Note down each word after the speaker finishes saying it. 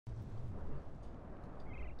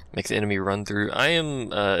Make the enemy run through. I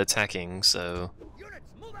am attacking, so...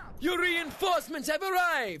 Your reinforcements have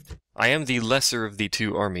arrived! I am the lesser of the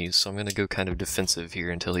two armies, so I'm gonna go kind of defensive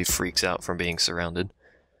here until he freaks out from being surrounded.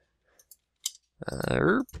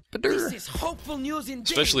 This is hopeful news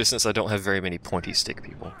indeed. Especially since I don't have very many pointy stick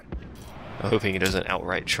people. I'm hoping he doesn't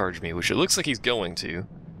outright charge me, which it looks like he's going to.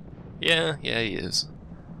 Yeah, he is.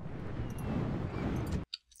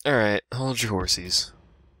 Alright, hold your horsies.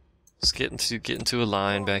 Let's get into a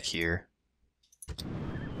line back here.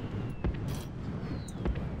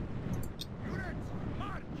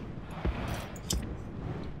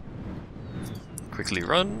 Quickly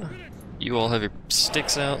run. You all have your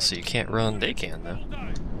sticks out, so you can't run. They can, though.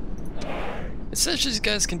 It says these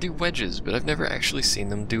guys can do wedges, but I've never actually seen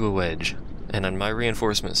them do a wedge. And my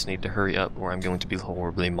reinforcements need to hurry up, or I'm going to be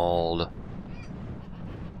horribly mauled.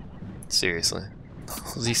 Seriously.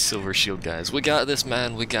 These Silver Shield guys. We got this,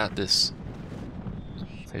 man. We got this.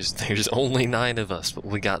 There's only 9 of us, but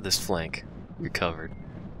we got this flank. We're covered.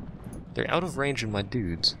 They're out of range of my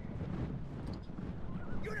dudes.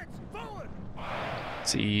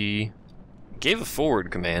 See, gave a forward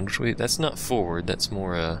command, which that's not forward, that's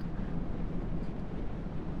more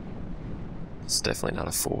it's definitely not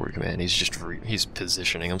a forward command, he's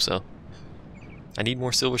positioning himself. I need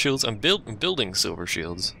more Silver Shields. I'm building Silver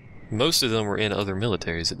Shields. Most of them are in other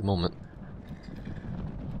militaries at the moment.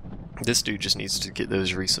 This dude just needs to get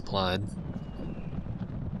those resupplied.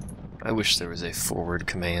 I wish there was a forward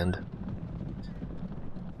command.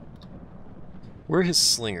 Where are his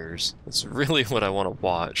slingers? That's really what I want to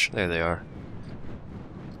watch. There they are.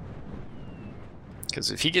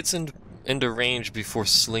 Because if he gets into range before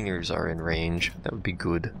slingers are in range, that would be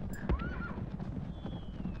good.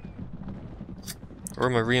 Where are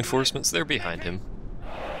my reinforcements? They're behind him.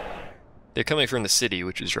 They're coming from the city,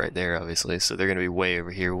 which is right there, obviously, so they're going to be way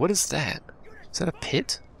over here. What is that? Is that a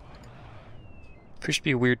pit? Appears to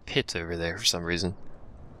be a weird pit over there for some reason.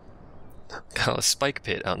 Got a spike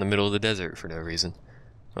pit out in the middle of the desert for no reason.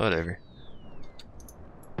 Whatever.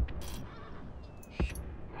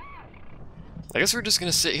 I guess we're just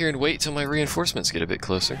gonna sit here and wait till my reinforcements get a bit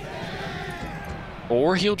closer.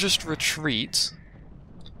 Or he'll just retreat.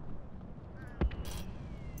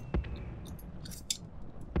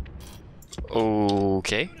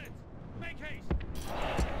 Okay.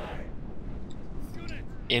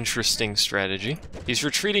 Interesting strategy. He's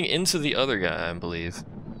retreating into the other guy, I believe.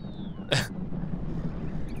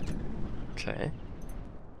 Okay.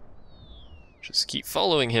 Just keep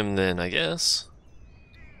following him then, I guess.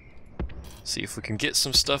 See if we can get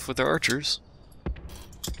some stuff with our archers.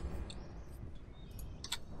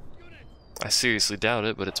 I seriously doubt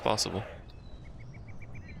it, but it's possible.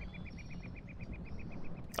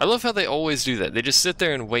 I love how they always do that. They just sit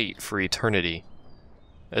there and wait for eternity,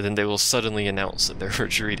 and then they will suddenly announce that they're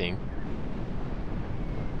retreating.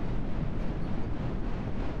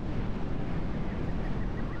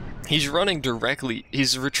 He's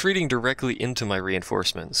retreating directly into my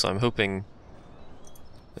reinforcements, so I'm hoping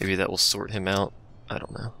maybe that will sort him out. I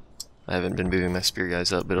don't know. I haven't been moving my spear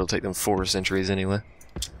guys up, but it'll take them 4 centuries anyway.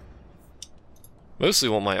 Mostly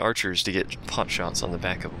want my archers to get pot shots on the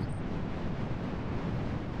back of them.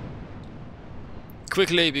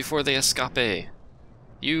 Quickly, before they escape!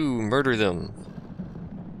 You, murder them!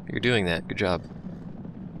 You're doing that, good job.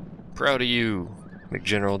 Proud of you,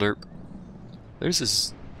 McGeneral Derp. There's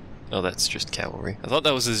his... Oh, that's just cavalry. I thought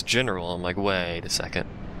that was his general. I'm like, wait a second.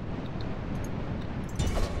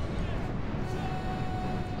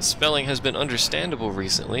 Spelling has been understandable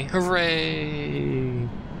recently. Hooray!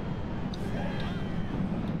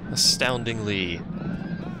 Astoundingly.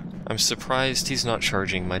 I'm surprised he's not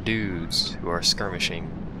charging my dudes who are skirmishing.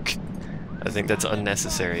 I think that's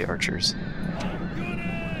unnecessary, archers.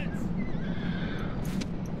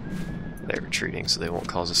 They're retreating so they won't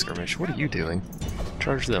cause a skirmish. What are you doing?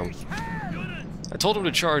 Charge them. I told him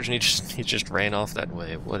to charge and he just ran off that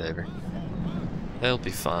way. Whatever. They'll be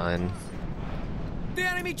fine. The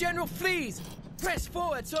enemy general flees! Press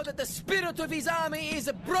forward so that the spirit of his army is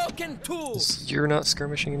a broken tool! You're not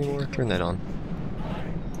skirmishing anymore? Turn that on.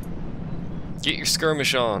 Get your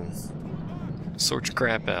skirmish on. Sort your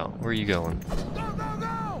crap out. Where are you going? Go, go,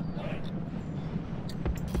 go!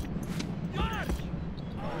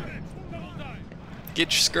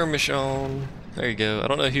 Get your skirmish on. There you go. I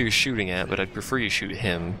don't know who you're shooting at, but I'd prefer you shoot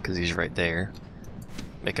him, because he's right there.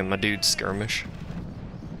 Making my dude skirmish.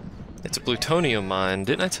 It's a plutonium mine.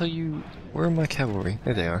 Didn't I tell you... Where are my cavalry?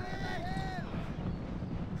 There they are.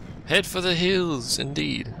 Head for the hills,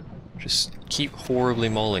 indeed. Just keep horribly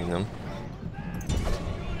mauling them.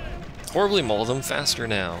 Horribly maul them faster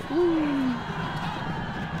now. Woo.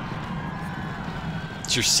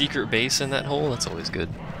 It's your secret base in that hole? That's always good.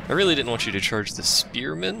 I really didn't want you to charge the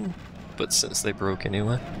spearmen, but since they broke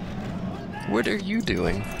anyway. What are you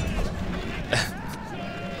doing?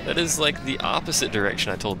 That is like the opposite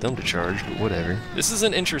direction I told them to charge, but whatever. This is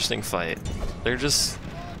an interesting fight. They're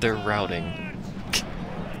routing.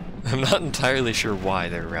 I'm not entirely sure why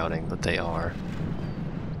they're routing, but they are.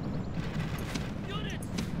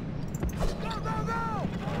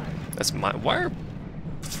 That's my— why are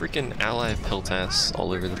freaking ally Peltas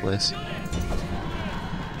all over the place?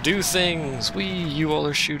 Do things! Wee! You all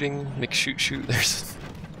are shooting. McShoot.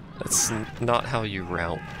 That's not how you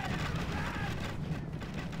route.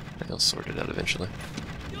 They'll sort it out eventually.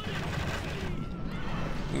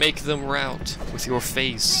 Make them rout with your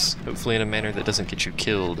face, hopefully in a manner that doesn't get you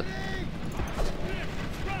killed.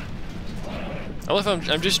 I love how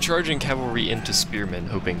I'm just charging cavalry into spearmen,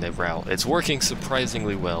 hoping they rout. It's working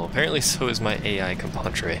surprisingly well. Apparently so is my AI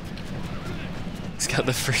compadre. He's got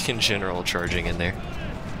the freaking general charging in there.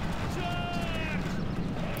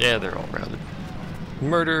 Yeah, they're all routed.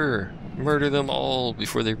 Murder! Murder them all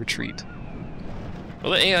before they retreat.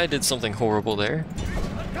 Well, the AI did something horrible there,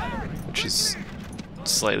 which is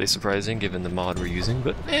slightly surprising given the mod we're using,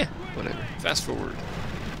 but whatever. Fast forward.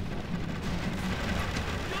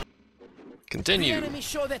 Continue. The enemy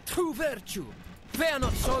show their true virtue. They are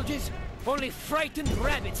not soldiers, only frightened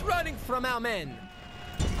rabbits running from our men.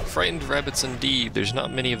 Frightened rabbits indeed. There's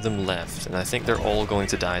not many of them left, and I think they're all going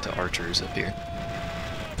to die to archers up here.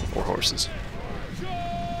 Or horses.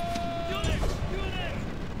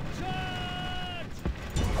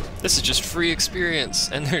 This is just free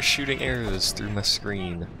experience, and they're shooting arrows through my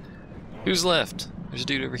screen. Who's left? There's a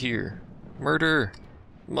dude over here. Murder!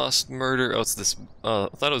 Must murder. Oh, it's this. I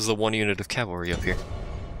thought it was the one unit of cavalry up here.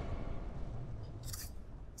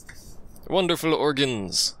 Wonderful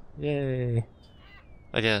organs! Yay.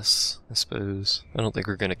 I guess. I suppose. I don't think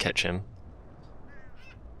we're gonna catch him.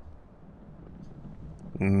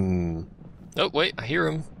 Oh, wait, I hear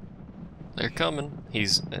him. They're coming.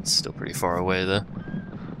 It's still pretty far away, though.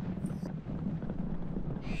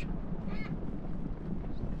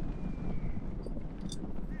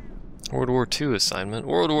 World War II assignment.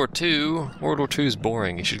 World War II? World War II is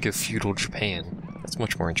boring. You should go feudal Japan. That's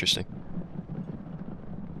much more interesting.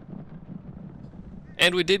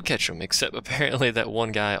 And we did catch him, except apparently that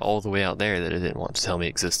one guy all the way out there that it didn't want to tell me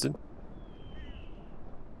existed.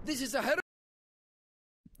 This is a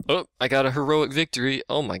Oh, I got a heroic victory.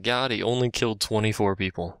 Oh my god, he only killed 24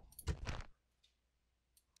 people.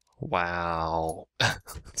 Wow.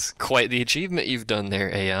 It's quite the achievement you've done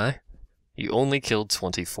there, AI. You only killed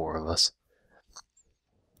 24 of us.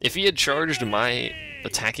 If he had charged my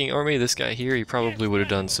attacking army, this guy here, he probably would have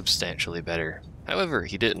done substantially better. However,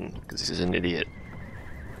 he didn't, because he's an idiot.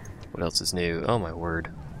 What else is new? Oh my word.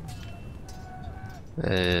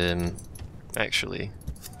 Actually,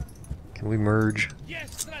 can we merge?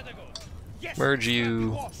 Merge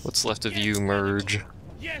you. What's left of you, merge.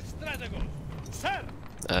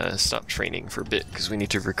 Stop training for a bit, because we need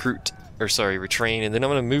to recruit. Or sorry, retrain, and then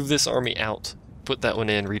I'm gonna move this army out, put that one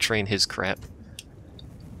in, retrain his crap.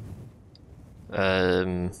 What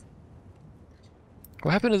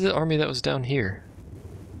happened to the army that was down here?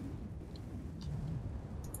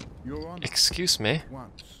 Excuse me?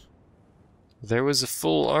 There was a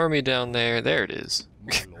full army down there. There it is.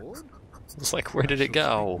 It's like, where did it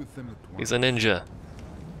go? He's a ninja.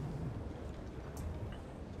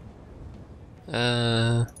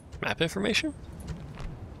 Map information?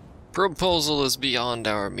 Proposal is beyond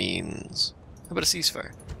our means. How about a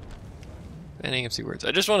ceasefire? Banning empty words.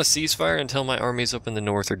 I just want a ceasefire until my armies up in the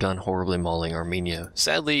north are done horribly mauling Armenia.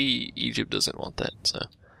 Sadly, Egypt doesn't want that, so...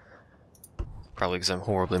 Probably because I'm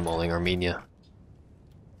horribly mauling Armenia.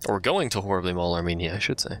 Or going to horribly maul Armenia, I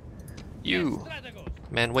should say. You!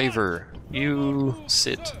 Manwaver. You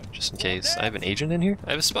sit, just in case. I have an agent in here?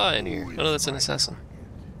 I have a spy in here. Oh no, that's an assassin.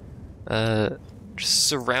 Just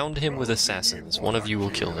surround him with assassins. One of you will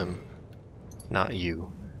kill him. Not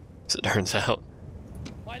you, as it turns out.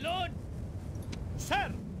 My lord,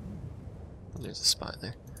 sir. There's a spy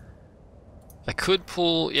there. I could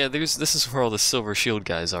pull... Yeah, this is where all the silver shield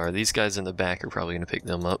guys are. These guys in the back are probably going to pick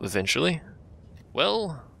them up eventually.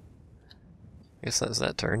 Well, I guess that's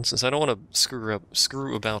that turn, since I don't want to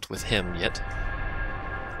screw about with him yet.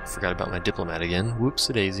 Forgot about my diplomat again.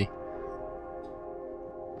 Whoops-a-daisy.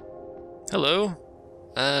 Hello.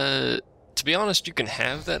 To be honest, you can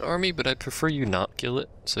have that army, but I'd prefer you not kill it,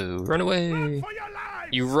 so run away.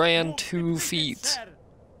 You ran 2 feet.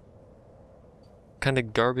 What kind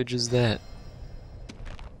of garbage is that?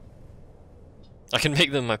 I can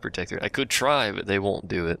make them my protector. I could try, but they won't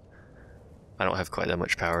do it. I don't have quite that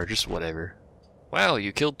much power, just whatever. Wow,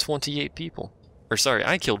 you killed 28 people. Or sorry,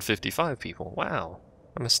 I killed 55 people. Wow.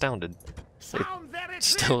 I'm astounded. They're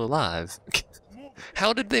still alive.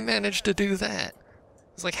 How did they manage to do that?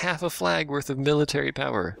 It's like half a flag worth of military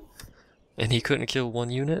power. And he couldn't kill one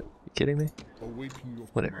unit? You kidding me?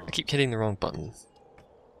 Whatever. I keep hitting the wrong button.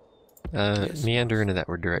 Meander in a that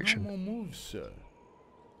direction.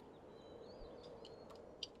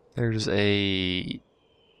 There's a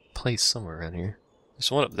place somewhere around here.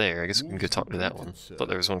 There's one up there. I guess we can go talk to that one. Thought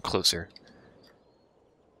there was one closer.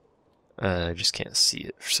 I just can't see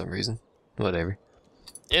it for some reason. Whatever.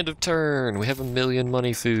 End of turn! We have 1,000,000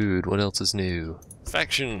 money food. What else is new?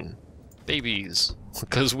 Faction! Babies!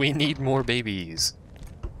 Because we need more babies.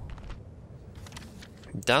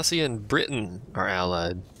 Dacia and Britain are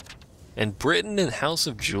allied. And Britain and House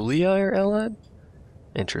of Julia are allied?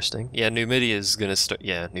 Interesting. Yeah, Numidia is gonna start.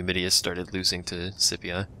 Yeah, Numidia started losing to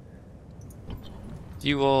Scipii.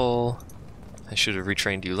 You all. I should have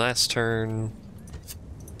retrained you last turn.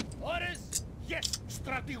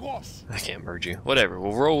 I can't merge you. Whatever,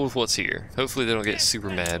 we'll roll with what's here. Hopefully they don't get super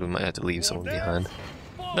mad. We might have to leave someone behind.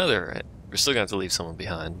 No, they're alright. We're still gonna have to leave someone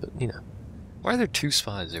behind, but you know. Why are there 2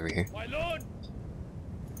 spies over here?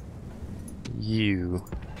 You.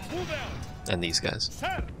 And these guys.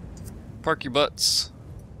 Park your butts.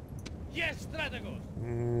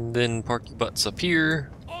 Then park your butts up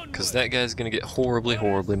here, because that guy's gonna get horribly,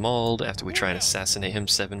 horribly mauled after we try and assassinate him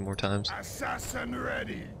 7 more times.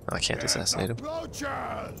 I can't assassinate him.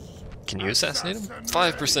 Can you assassinate him?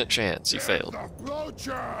 5% chance. You failed.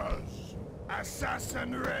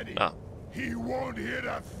 Oh. He won't hear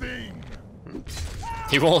a thing.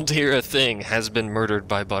 He won't hear a thing. Has been murdered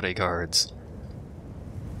by bodyguards.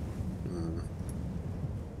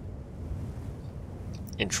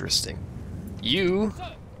 Interesting. You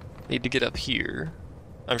need to get up here.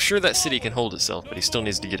 I'm sure that city can hold itself, but he still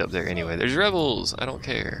needs to get up there anyway. There's rebels! I don't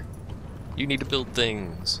care. You need to build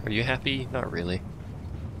things. Are you happy? Not really.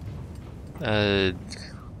 Have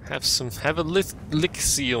a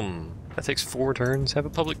Lyxium. That takes 4 turns. Have a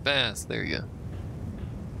public bath. There you go.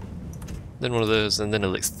 Then one of those, and then a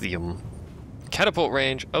Lyxium. Catapult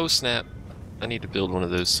range. Oh snap. I need to build one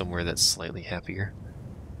of those somewhere that's slightly happier.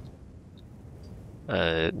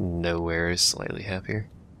 Nowhere is slightly happier.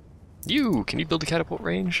 Can you build a catapult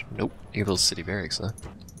range? Nope. You can build city barracks, though.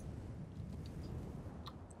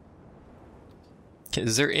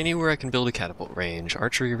 Is there anywhere I can build a catapult range?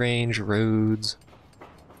 Archery range, roads?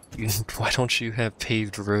 Why don't you have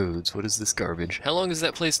paved roads? What is this garbage? How long does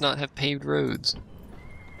that place not have paved roads?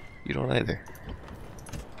 You don't either.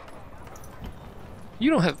 You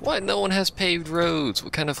don't have... Why? No one has paved roads.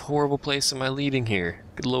 What kind of horrible place am I leading here?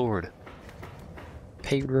 Good lord.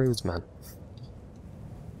 Paved roads, man.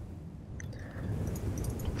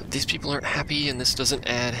 But these people aren't happy, and this doesn't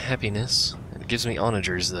add happiness. It gives me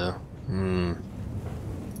onagers, though.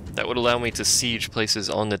 That would allow me to siege places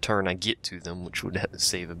on the turn I get to them, which would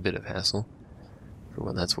save a bit of hassle, for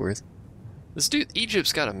what that's worth. This dude,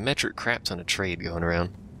 Egypt's got a metric crap ton of trade going around.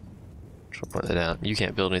 I'll point that out. You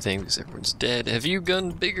can't build anything because everyone's dead. Have you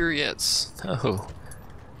gone bigger yet? No.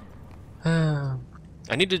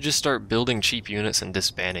 I need to just start building cheap units and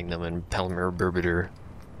disbanding them in Palmyra Berbider.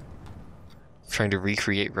 Trying to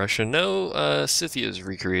recreate Russia. No, Scythia's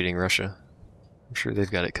recreating Russia. I'm sure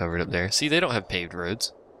they've got it covered up there. See, they don't have paved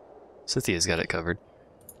roads. Scythia's got it covered.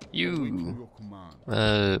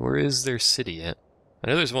 Where is their city at? I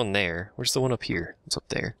know there's one there. Where's the one up here? It's up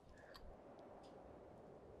there.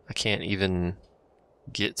 I can't even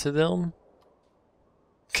get to them?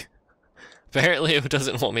 Apparently it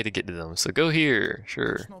doesn't want me to get to them, so go here,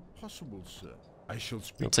 sure. It's not possible, sir. I shall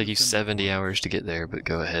speak. It'll take you 70 hours to get there, but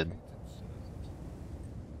go ahead.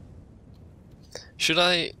 Should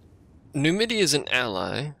I... Numidia is an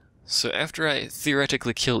ally, so after I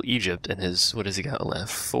theoretically kill Egypt and his... What has he got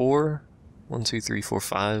left? 4? 1, 2, 3, 4,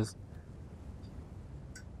 5?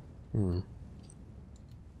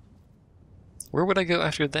 Where would I go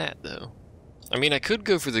after that, though? I mean, I could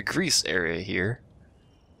go for the Greece area here.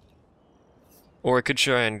 Or I could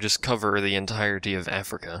try and just cover the entirety of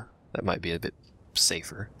Africa. That might be a bit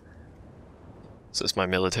safer. Since my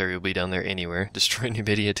military will be down there anywhere. Destroy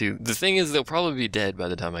Numidia too. The thing is, they'll probably be dead by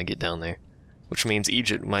the time I get down there. Which means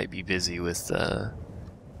Egypt might be busy with,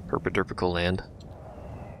 Herpaderpical land.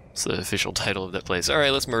 It's the official title of that place.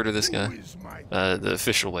 Alright, let's murder this guy. The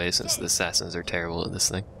official way, since the assassins are terrible at this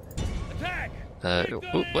thing.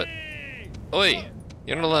 What? Oi!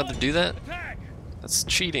 You're not allowed to do that? That's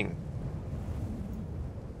cheating.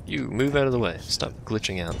 You, move out of the way. Stop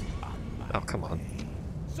glitching out. Oh, come on.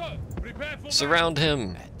 Surround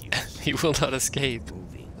him! He will not escape.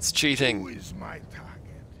 It's cheating.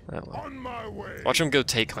 Oh, well. On my way. Watch him go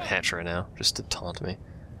take Hatra now, just to taunt me.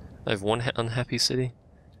 I have one unhappy city.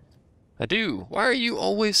 I do. Why are you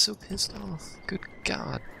always so pissed off? Good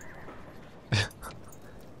God.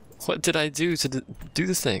 What did I do to do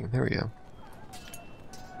the thing? There we go.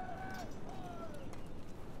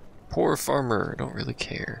 Poor farmer. Don't really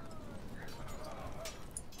care.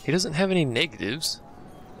 He doesn't have any negatives.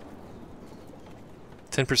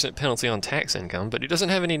 10% penalty on tax income, but he doesn't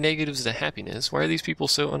have any negatives to happiness. Why are these people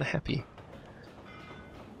so unhappy?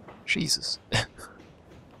 Jesus.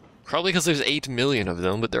 Probably because there's 8 million of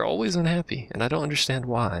them, but they're always unhappy, and I don't understand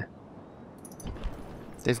why.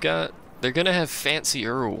 They're gonna have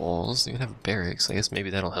fancier walls, they're gonna have barracks, I guess maybe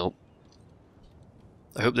that'll help.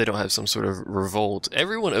 I hope they don't have some sort of revolt.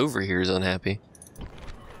 Everyone over here is unhappy.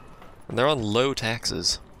 And they're on low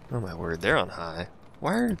taxes. Oh my word, they're on high.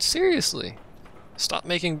 Seriously? Stop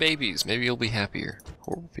making babies, maybe you'll be happier.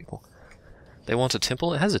 Horrible people. They want a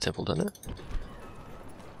temple? It has a temple, doesn't it?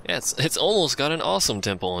 Yeah, it's almost got an awesome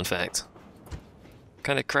temple, in fact. What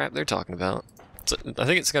kind of crap they're talking about? I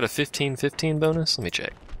think it's got a 15/15 bonus? Let me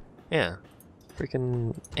check. Yeah.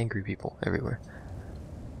 Freaking angry people everywhere.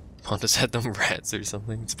 Pontus had them rats or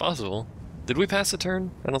something. It's possible. Did we pass a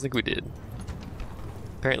turn? I don't think we did.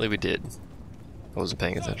 Apparently we did. I wasn't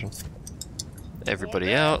paying attention.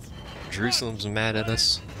 Everybody out. Jerusalem's mad at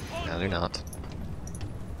us. No, they're not.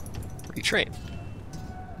 Retrain.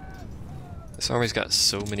 This army's got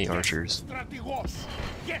so many archers.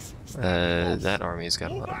 That army's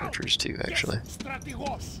got a lot of archers too, actually. Strappy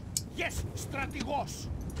wash,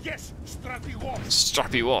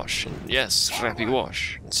 and yes, strappy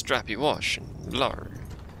wash, and strappy wash, and lar.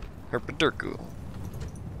 Herpaderku.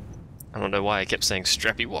 I don't know why I kept saying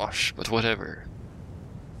strappy wash, but whatever.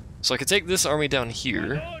 So I could take this army down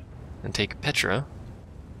here, and take Petra,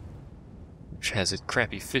 which has a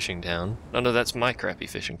crappy fishing town. Oh no, that's my crappy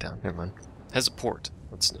fishing town, never mind. Has a port,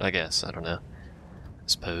 I guess, I don't know. I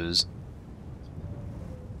suppose.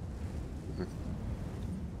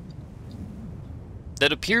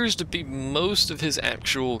 That appears to be most of his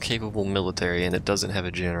actual capable military, and it doesn't have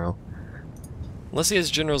a general. Unless he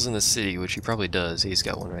has generals in the city, which he probably does. He's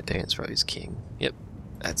got one right there, it's probably his king. Yep,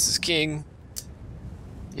 that's his king.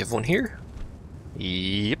 You have one here?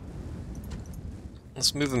 Yep.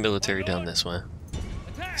 Let's move a military down this way.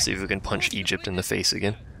 See if we can punch Egypt in the face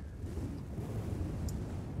again.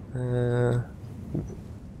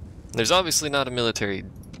 There's obviously not a military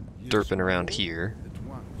derping around here,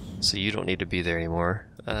 so you don't need to be there anymore.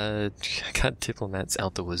 I got diplomats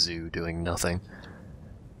out the wazoo doing nothing.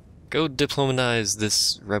 Go diplomatize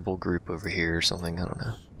this rebel group over here or something, I don't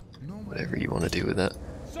know. Whatever you want to do with that.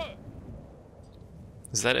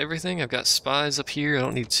 Is that everything? I've got spies up here, I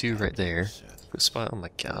don't need 2 right there. Spy, oh my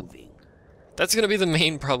god. That's gonna be the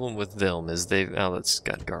main problem with them, is oh, that's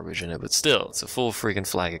got garbage in it, but still, it's a full freaking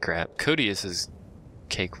flag of crap. Codius is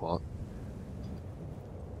cakewalk.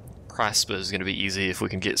 Prospa is gonna be easy if we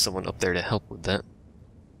can get someone up there to help with that.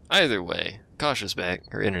 Either way, Cautious back,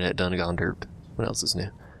 her internet done gone derp. What else is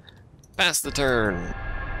new? Pass the turn!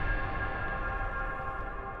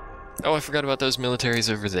 Oh, I forgot about those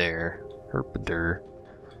militaries over there. Herpader.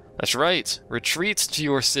 That's right! Retreat to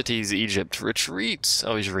your cities, Egypt! Retreat!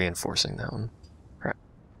 Oh, he's reinforcing that one. Crap.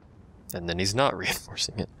 And then he's not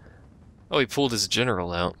reinforcing it. Oh, he pulled his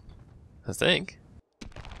general out. I think.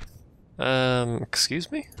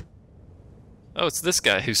 Excuse me? Oh, it's this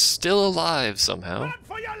guy who's still alive somehow. Run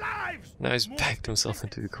for your lives! Now he's backed himself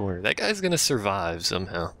into the corner. That guy's gonna survive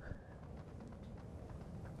somehow.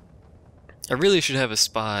 I really should have a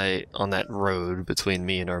spy on that road between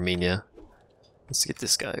me and Armenia. Let's get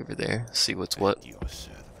this guy over there, see what's what.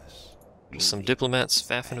 Just some diplomats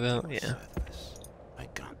faffing about? Yeah.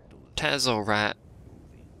 Taz alright.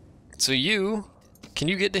 So you, can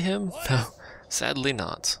you get to him? No, sadly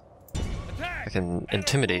not. I can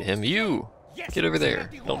intimidate him. You! Get over there.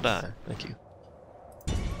 Don't die. Thank you.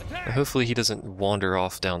 And hopefully he doesn't wander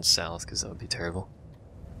off down south, because that would be terrible.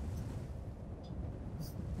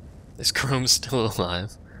 Is Chrome still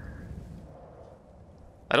alive?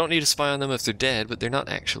 I don't need to spy on them if they're dead, but they're not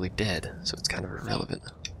actually dead, so it's kind of irrelevant.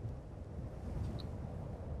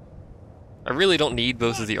 I really don't need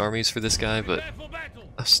both of the armies for this guy, but...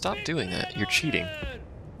 Oh, stop doing that. You're cheating.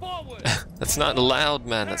 That's not allowed,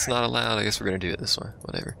 man. That's not allowed. I guess we're gonna do it this way.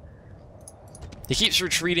 Whatever. He keeps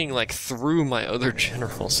retreating, like, through my other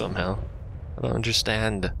general somehow. I don't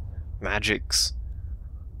understand. Magics.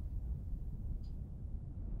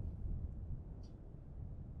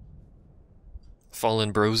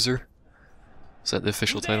 Fallen Broser? Is that the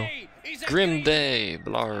official title? Grim Day!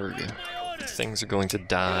 Blarg. Things are going to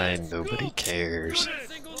die. Nobody cares.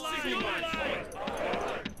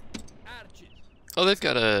 Oh, they've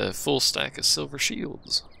got a full stack of silver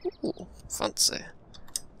shields. Ooh, fancy.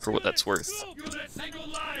 For what that's worth.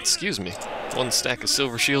 Excuse me. 1 stack of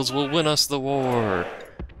silver shields will win us the war.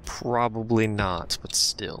 Probably not, but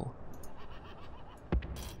still.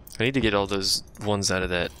 I need to get all those ones out of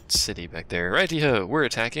that city back there. Righty-ho, we're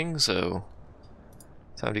attacking, so...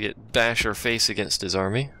 time to bash our face against his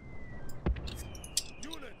army.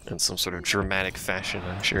 In some sort of dramatic fashion,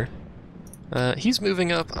 I'm sure. He's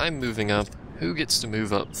moving up, I'm moving up. Who gets to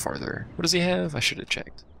move up farther? What does he have? I should have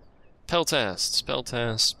checked. Peltasts,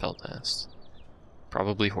 Peltasts, Peltasts.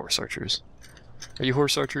 Probably horse archers. Are you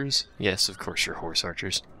horse archers? Yes, of course you're horse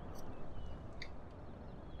archers.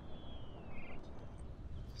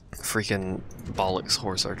 Freaking bollocks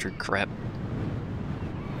horse archer crap.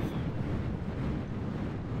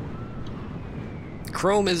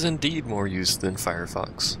 Chrome is indeed more used than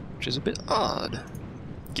Firefox, which is a bit odd,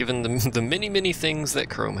 given the many things that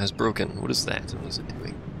Chrome has broken. What is that? What is it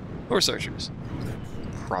doing? Horse archers.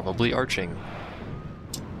 Probably arching.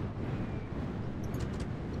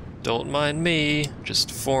 Don't mind me,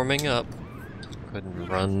 just forming up. Go ahead and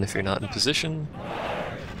run if you're not in position.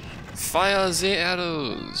 Fire the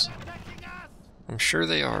arrows! I'm sure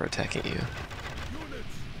they are attacking you.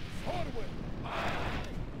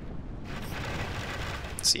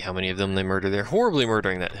 Let's see how many of them they murder. They're horribly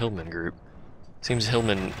murdering that Hillman group. Seems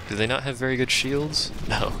Hillman... do they not have very good shields?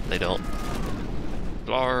 No, they don't.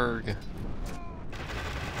 Blarg.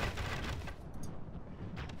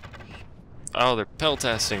 Oh, they're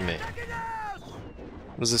peltasting me.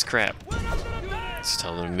 What's this crap? Let's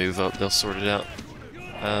tell them to move up, they'll sort it out.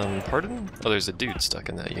 Pardon? Oh, there's a dude stuck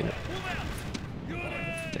in that unit.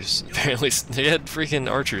 There's apparently... they had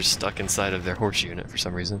freaking archers stuck inside of their horse unit for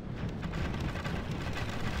some reason.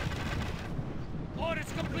 Orders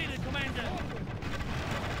completed, Commander.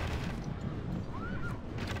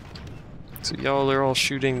 So y'all are all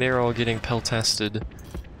shooting, they're all getting peltasted.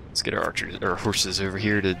 Let's get our archers, or horses over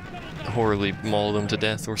here to horribly maul them to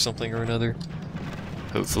death or something or another.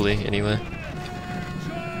 Hopefully, anyway.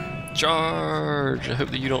 Charge! I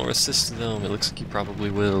hope that you don't resist them. It looks like you probably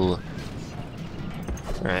will.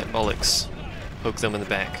 Alright, bollocks. Poke them in the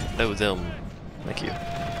back. No, them. Thank you.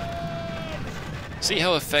 See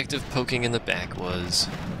how effective poking in the back was.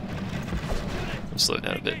 Slow it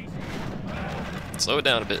down a bit. Slow it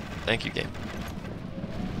down a bit. Thank you, game.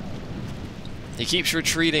 He keeps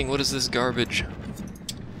retreating. What is this garbage?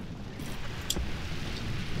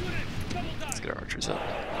 Let's get our archers up.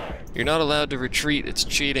 You're not allowed to retreat. It's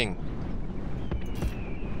cheating.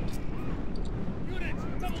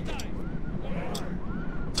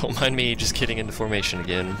 Don't mind me just getting into formation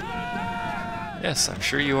again. Yes, I'm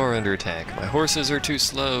sure you are under attack. My horses are too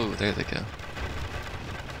slow. There they go.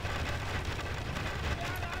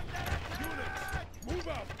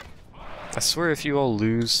 I swear if you all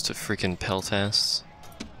lose to freaking peltasts.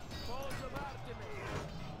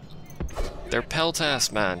 They're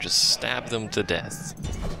peltasts, man. Just stab them to death.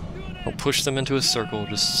 Don't push them into a circle,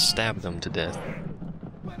 just stab them to death.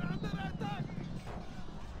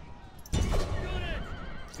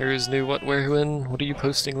 Here is new what, where, when? What are you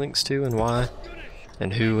posting links to and why?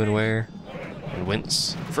 And who and where? And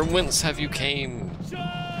whence? From whence have you came?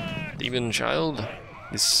 Demon child?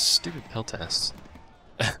 These stupid peltasts.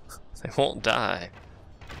 They won't die.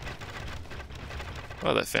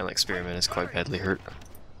 Oh, that family experiment is quite badly hurt.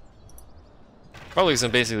 Probably because I'm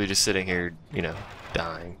basically just sitting here, you know,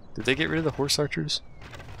 dying. Did they get rid of the horse archers?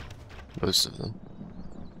 Most of them.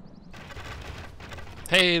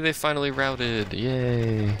 Hey, they finally routed!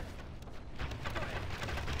 Yay!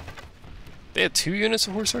 They had 2 units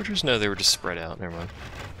of horse archers? No, they were just spread out. Never mind.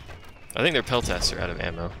 I think their peltasts are out of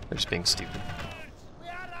ammo. They're just being stupid.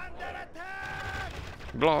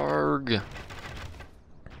 Blarg!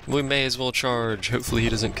 We may as well charge. Hopefully he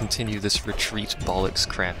doesn't continue this retreat bollocks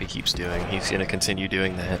crap he keeps doing. He's gonna continue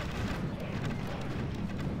doing that.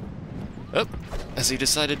 Oh! Has he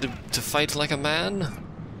decided to fight like a man?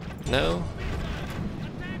 No?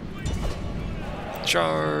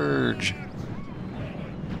 Charge!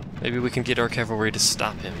 Maybe we can get our cavalry to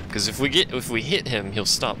stop him, because if we hit him, he'll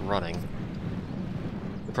stop running.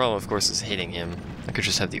 The problem, of course, is hitting him. I could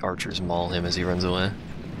just have the archers maul him as he runs away.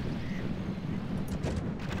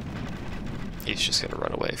 He's just gonna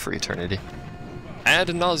run away for eternity. Ad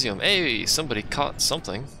nauseum. Hey, somebody caught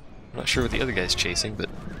something. I'm not sure what the other guy's chasing, but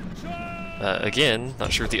again,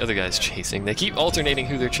 not sure what the other guy's chasing. They keep alternating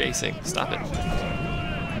who they're chasing. Stop it.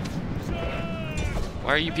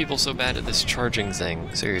 Why are you people so bad at this charging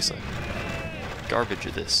thing? Seriously. Garbage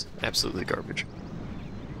at this. Absolutely garbage.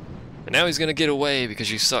 And now he's gonna get away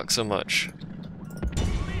because you suck so much.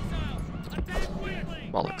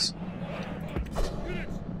 Bollocks.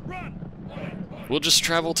 We'll just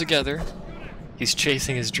travel together. He's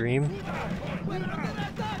chasing his dream.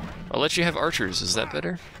 I'll let you have archers, is that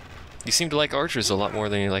better? You seem to like archers a lot more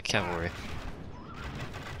than you like cavalry.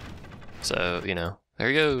 So, you know, there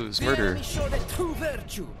he goes, murder. Now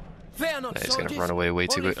he's gonna run away way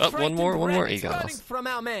too quick. Oh, one more, he got off. From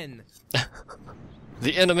our men.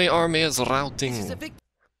 The enemy army is routing.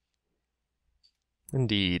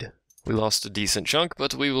 Indeed. We lost a decent chunk,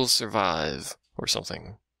 but we will survive. Or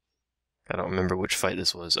something. I don't remember which fight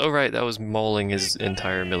this was. Oh right, that was mauling his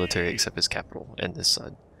entire military except his capital and this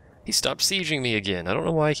side. He stopped sieging me again. I don't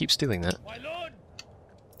know why he keeps doing that.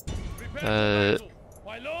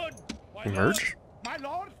 Merge?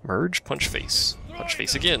 Merge? Punch face. Punch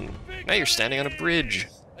face again. Now you're standing on a bridge.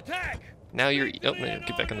 Now you're... Oh, no,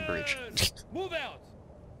 get back on the bridge.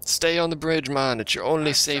 Stay on the bridge, man. It's your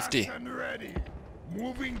only safety.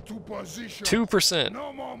 Moving to position. 2%.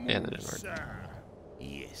 No more moves, And it didn't work. sir.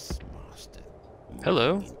 Yes, master.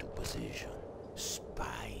 Hello. Into position.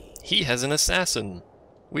 Spy. He has an assassin.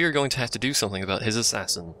 We are going to have to do something about his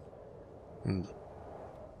assassin.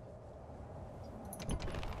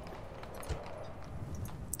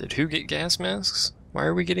 Did who get gas masks? Why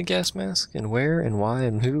are we getting gas masks? And where? And why?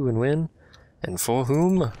 And who? And when? And for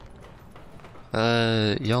whom?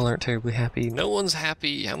 Y'all aren't terribly happy. No one's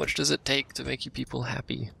happy. How much does it take to make you people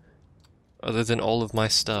happy? Other than all of my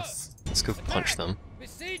stuff. Let's go punch them.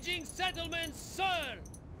 Besieging settlements, sir.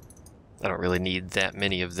 I don't really need that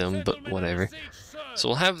many of them, but whatever. So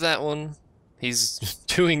we'll have that one. He's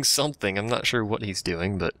doing something. I'm not sure what he's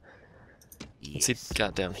doing, but what's he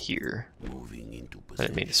got down here? Moving into position. I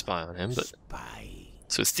didn't mean to spy on him, but... Spy.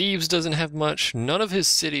 So Thebes doesn't have much. None of his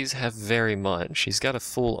cities have very much. He's got a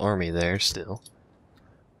full army there still.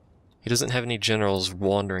 He doesn't have any generals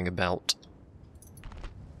wandering about.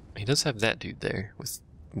 He does have that dude there with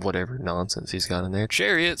whatever nonsense he's got in there.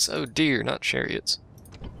 Chariots! Oh dear, not chariots.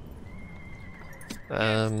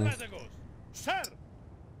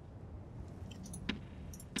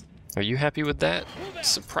 Are you happy with that?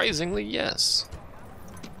 Surprisingly, yes.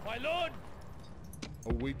 My lord.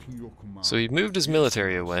 Awaiting your command. So he moved his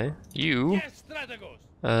military away. You, Yes,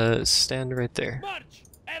 Strategos. stand right there. March.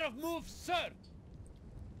 Out of move, sir.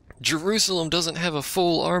 Jerusalem doesn't have a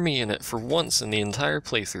full army in it for once in the entire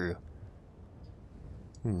playthrough.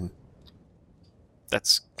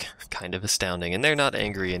 That's kind of astounding. And they're not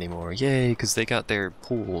angry anymore. Yay, because they got their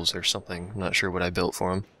pools or something. I'm not sure what I built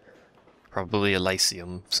for them. Probably a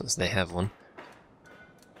Lyceum, since they have one.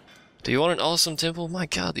 Do you want an awesome temple? My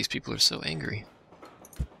god, these people are so angry.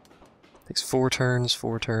 Takes 4 turns,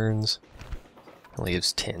 4 turns. Only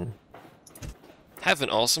gives 10. Have an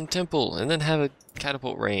awesome temple, and then have a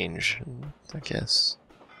catapult range, I guess.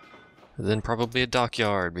 And then probably a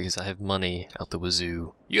dockyard, because I have money out the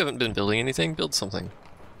wazoo. You haven't been building anything? Build something.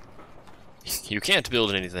 You can't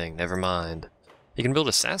build anything, never mind. You can build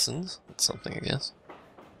assassins. That's something, I guess.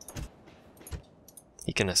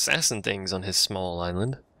 He can assassin things on his small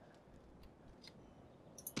island.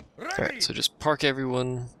 Alright, so just park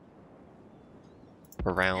everyone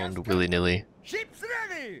around willy-nilly. Ships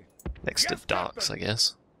ready. Next to Yes, docks, I Captain.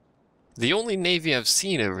 guess. The only navy I've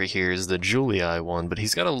seen over here is the Julii one, but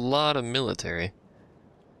he's got a lot of military.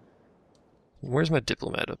 Where's my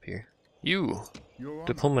diplomat up here? You! Your Honor,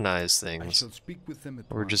 Diplomatize I things. shall speak with them at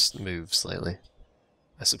Or once. just move slightly.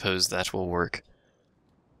 I suppose that will work.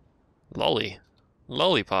 Lolly.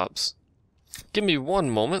 Lollipops. Give me one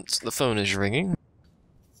moment, the phone is ringing.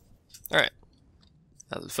 Alright.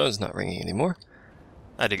 Now the phone's not ringing anymore.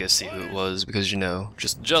 I had to go see who it was, because, you know,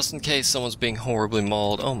 just in case someone's being horribly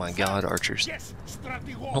mauled. Oh my god, archers. Yes,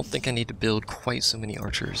 Strategos. I don't think I need to build quite so many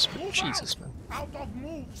archers, but Jesus, man. Out of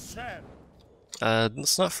moves, sir.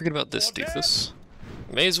 Let's not forget about this doofus.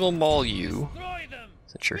 May as well maul you, Destroy them.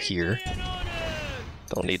 since you're here. Victory and honor.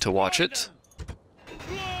 Don't need to watch it.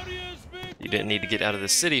 Glorious You didn't need to get out of the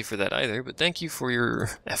city for that either, but thank you for your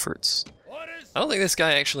efforts. Orders. I don't think this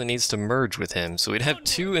guy actually needs to merge with him, so we'd have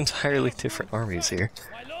 2 entirely different armies here.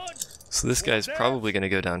 My lord. So this guy's probably going to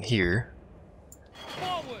go down here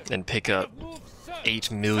Forward. and pick up Move, sir.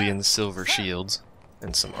 8 million silver shields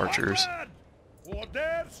and some archers.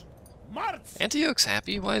 Orders. March. Antioch's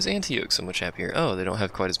happy? Why is Antioch so much happier? Oh, they don't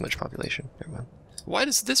have quite as much population. Never mind. Why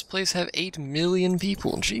does this place have 8 million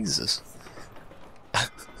people? Jesus.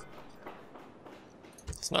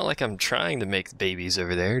 It's not like I'm trying to make babies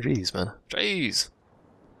over there. Jeez, man. Jeez.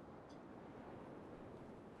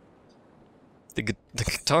 The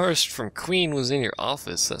guitarist from Queen was in your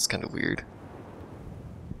office. That's kind of weird.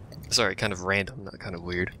 Sorry, kind of random, not kind of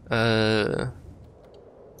weird.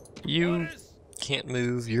 You Orders. can't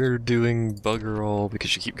move. You're doing bugger all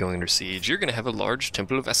because you keep going under siege. You're gonna have a large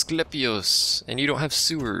temple of Asclepios, and you don't have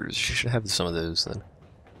sewers. You should have some of those then.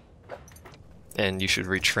 And you should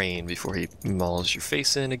retrain before he mauls your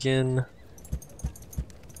face in again.